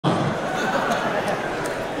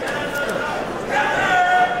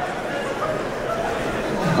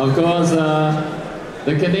Of course,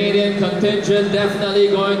 the Canadian contingent definitely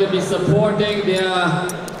going to be supporting their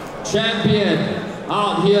champion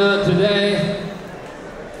out here today.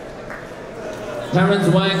 Terrance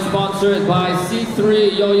Wang, sponsored by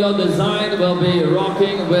C3yoyodesign, will be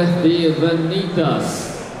rocking with the Vanitas.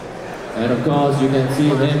 And of course, you can see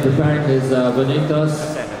him preparing his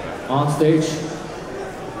Vanitas on stage.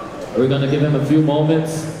 We're going to give him a few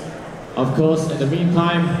moments. Of course, in the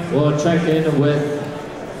meantime, we'll check in with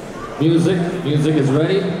music. Music is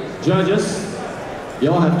ready. Judges,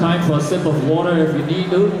 you all have time for a sip of water if you need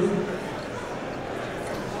to.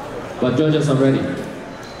 But judges are ready.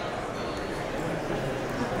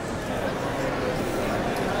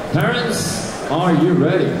 Terrance, are you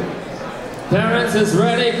ready? Terrance is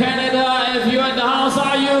ready. Canada, if you're in the house,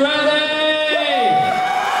 are you ready?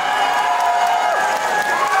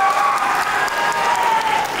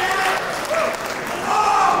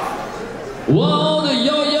 World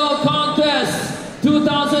Yo-Yo Contest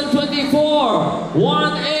 2024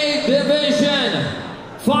 1A Division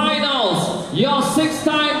Finals. Your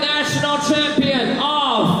 6-time national champion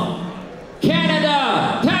of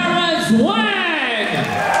Canada, Terrance Wang.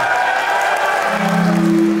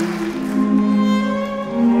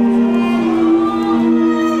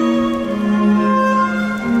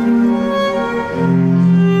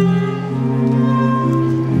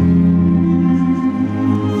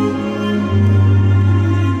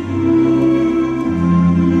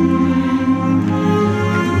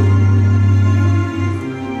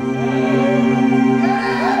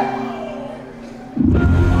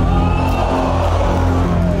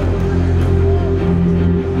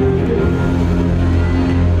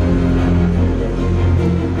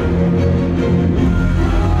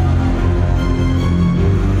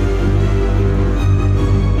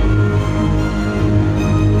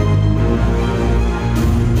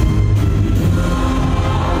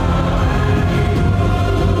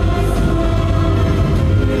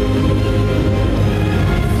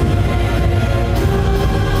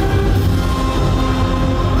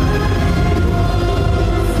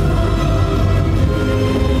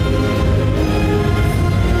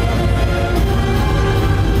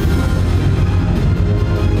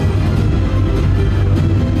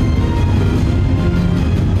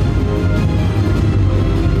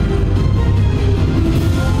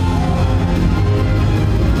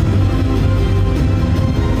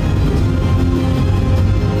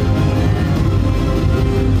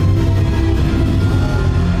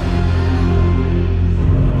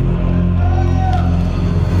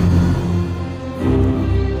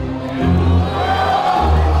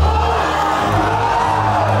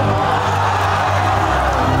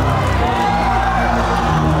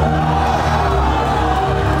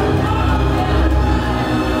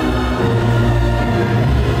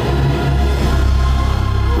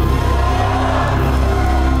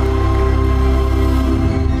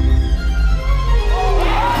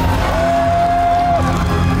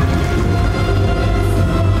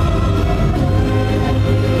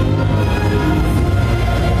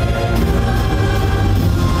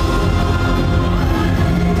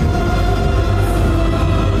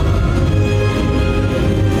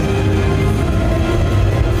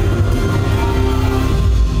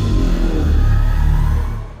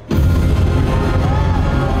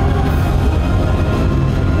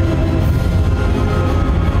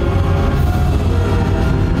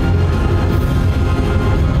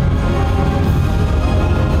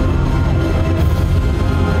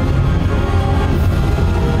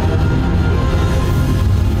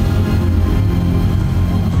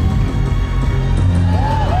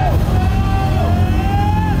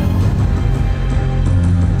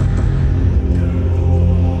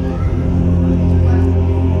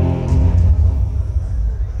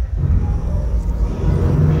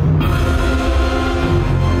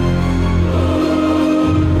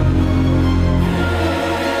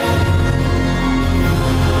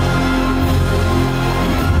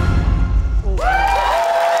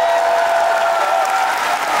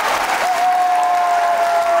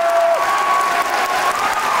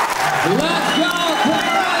 Let's go,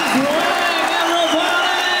 Terrance Wang, everybody!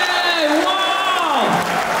 Wow!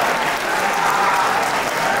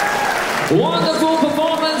 Wonderful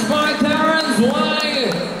performance by Terrance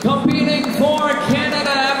Wang, competing for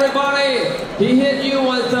Canada, everybody. He hit you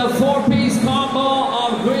with a 4-piece combo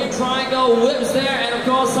of green triangle whips there, and of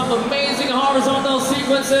course some amazing horizontal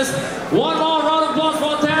sequences. One more round of applause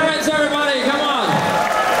for Terrance, everybody, come on!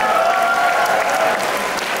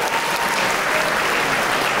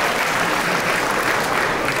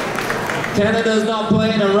 Canada's not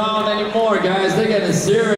playing around anymore, guys. They're getting serious.